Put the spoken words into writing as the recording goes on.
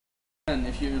And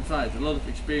if you invite a lot of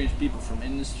experienced people from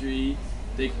industry,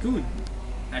 they could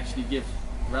actually give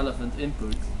relevant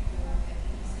input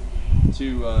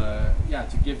to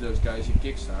to give those guys a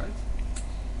kickstart.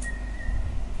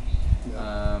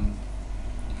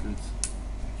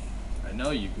 I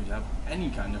know you could have any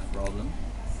kind of problem,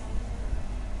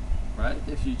 right?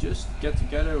 If you just get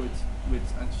together with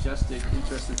enthusiastic,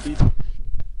 interested people,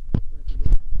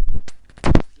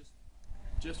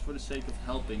 just for the sake of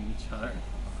helping each other.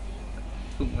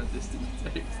 I don't want this to be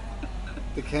taped.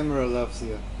 The camera loves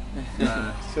you.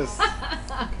 Just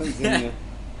continue.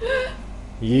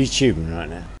 You're YouTubing right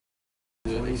now.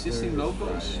 The existing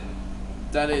locals,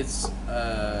 that it's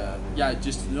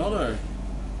just another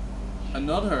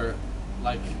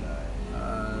like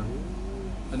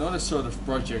another sort of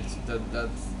project that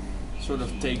sort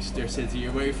of takes their city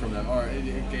away from them. Or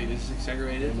okay, this is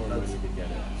exaggerated. No,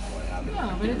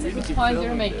 but it's a good point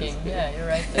you're making. Yeah, you're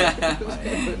right there.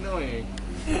 It's annoying.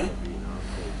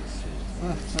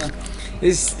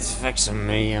 This affects on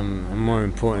me. I'm more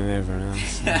important than everyone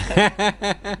else.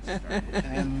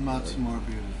 And much more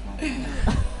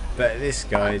beautiful. But this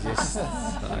guy just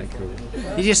cycle.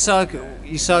 You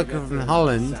cycle from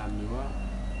Holland.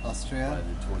 Austria?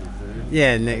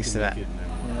 Yeah, next to that.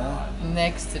 Yeah.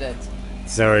 Next to that.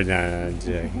 Sorry, no, I'm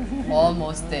joking.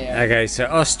 Almost there. Okay, so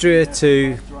Austria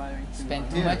to...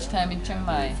 Spent too much time in Chiang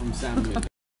Mai.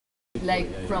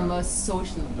 Like from a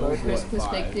social worker's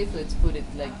perspective, let's put it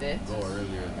like that,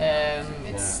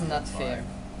 it's not fair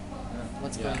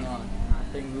what's going on.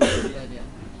 And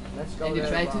you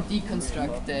try to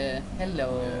deconstruct the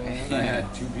hello.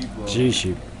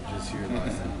 YouTube.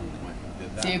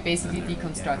 So you basically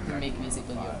deconstruct and make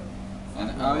visible your.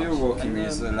 And are you working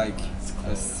with like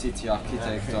a city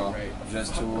architect or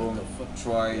just to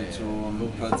try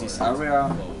to put this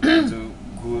area into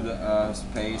good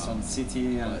space on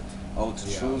city and how to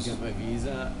choose?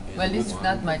 Well, this is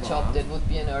not my job, that would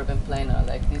be an urban planner.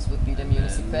 Like this would be the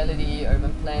municipality,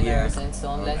 urban planners and so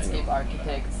on, landscape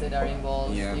architects that are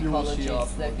involved,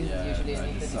 ecologists. Like this is usually an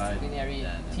interdisciplinary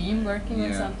team working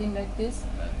on something like this.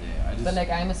 But like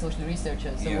I'm a social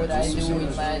researcher, so what I do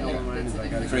in my that's a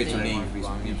different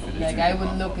thing. Like I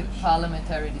would look at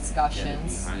parliamentary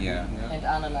discussions and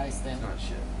analyze them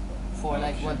for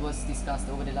like what was discussed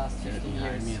over the last 15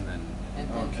 years, and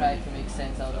then try to make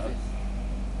sense out of it.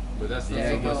 But that's not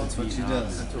There you go. That's what she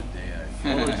does.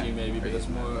 Anthropology maybe, but that's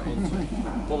more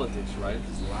on politics, right?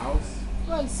 Laos.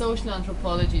 Well, social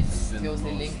anthropology is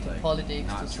closely linked to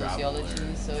politics, to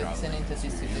sociology, so it's an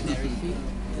interdisciplinary field.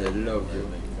 They love you.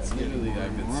 It's literally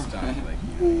like good stuff. Like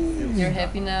You're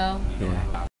happy now?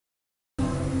 Yeah.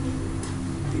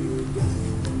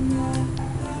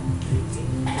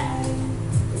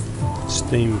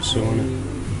 Steam sauna.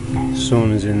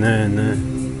 Sauna's in there and there.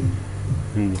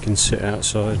 And you can sit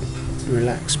outside,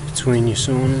 relax between your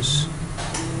saunas.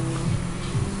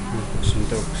 We've got some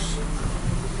dogs.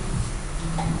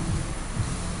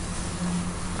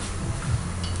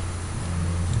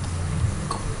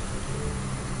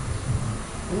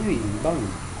 Ui, bone.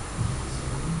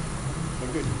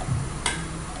 They're good.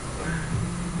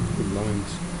 Good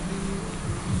lines.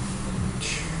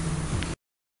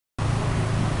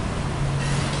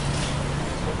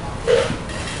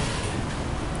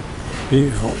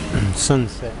 Beautiful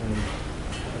sunset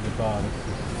at the bar.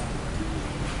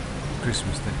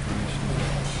 Christmas decoration.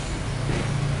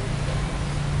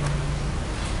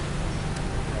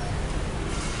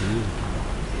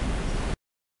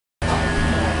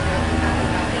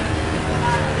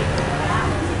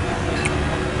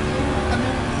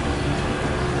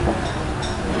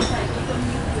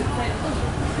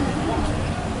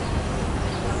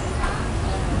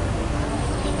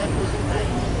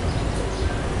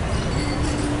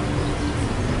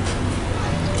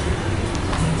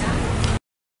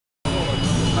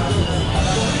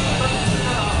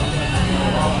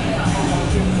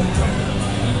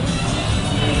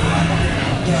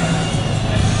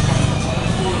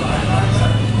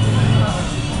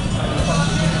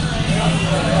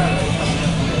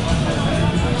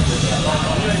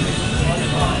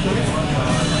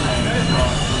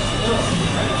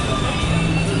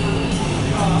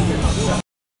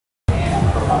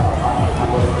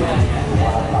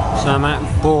 So I'm at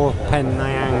Bo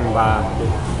Penang Bar.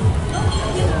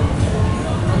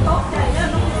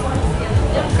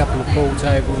 A couple of pool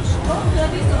tables,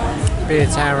 beer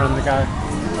tower on the go.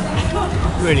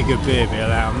 Really good beer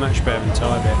out, much better than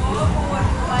Thai beer.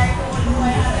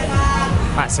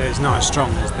 That's it, it's not as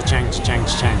strong as the Chang Chang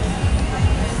Chang,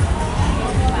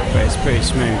 but it's pretty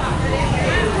smooth.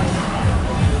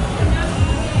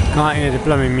 Can't hear the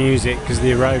blooming music because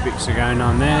the aerobics are going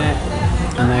on there.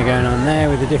 and they're going on there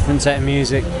with a different set of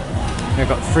music. They've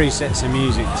got 3 sets of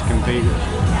music to compete with.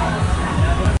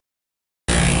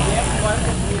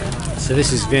 So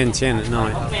this is Vientiane at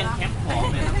night.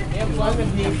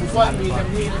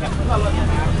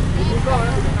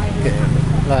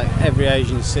 Like every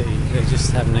Asian city, they're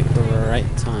just having a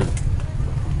great time.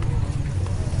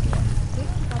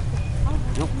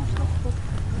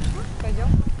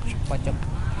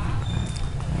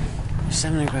 Just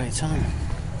having a great time.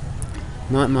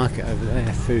 Night market over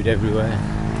there, food everywhere.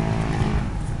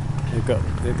 They've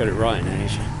got it right in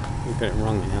Asia. We've got it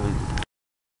wrong in Helen.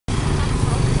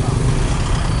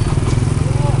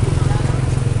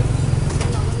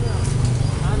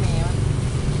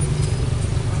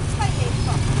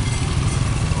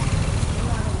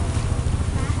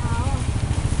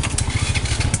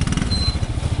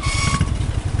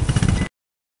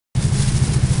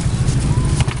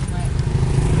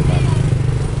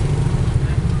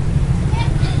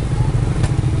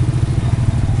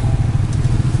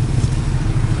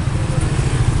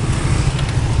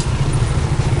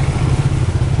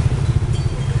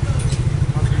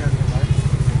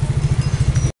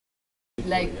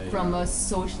 Like from a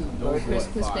social worker's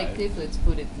perspective, let's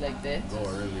put it like that,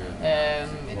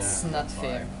 it's not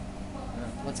fair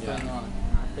what's going on.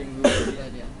 But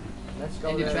yeah.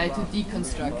 And you try to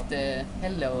deconstruct the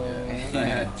hello.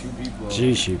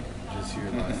 G-shoot.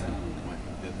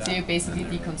 So you basically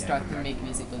deconstruct and make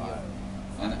visible your.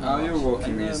 And are you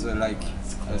working with like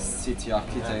a city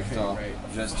architect or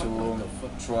just to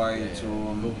try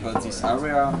to put this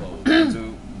area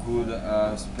into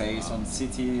good space on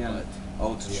city and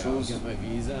how to choose?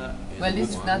 Well, this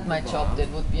is not my job. That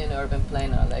would be an urban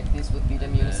planner. Like this would be the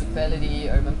municipality,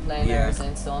 urban planners,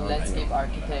 and so on, landscape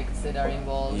architects that are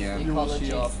involved,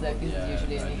 ecologists. Like this is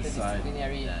usually an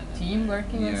interdisciplinary team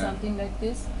working on something like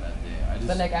this.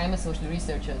 But like I'm a social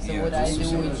researcher, so what I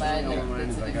do in my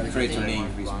that's a different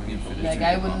thing. Like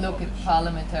I would look at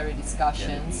parliamentary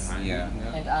discussions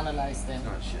and analyze them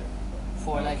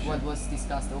for like what was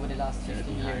discussed over the last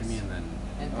 50 years,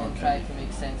 and then try to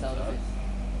make sense out of it.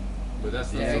 But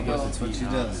that's There you go. That's what she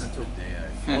does.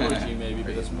 anthropology maybe,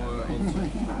 but that's more also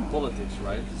politics,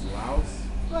 right? Laos?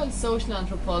 Well, social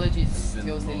anthropology is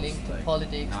closely linked to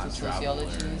politics, to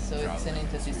sociology, so it's an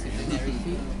interdisciplinary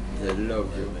field. They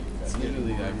love you. It's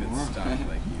literally like it's stuff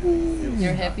like you.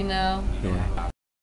 You're happy now? Yeah.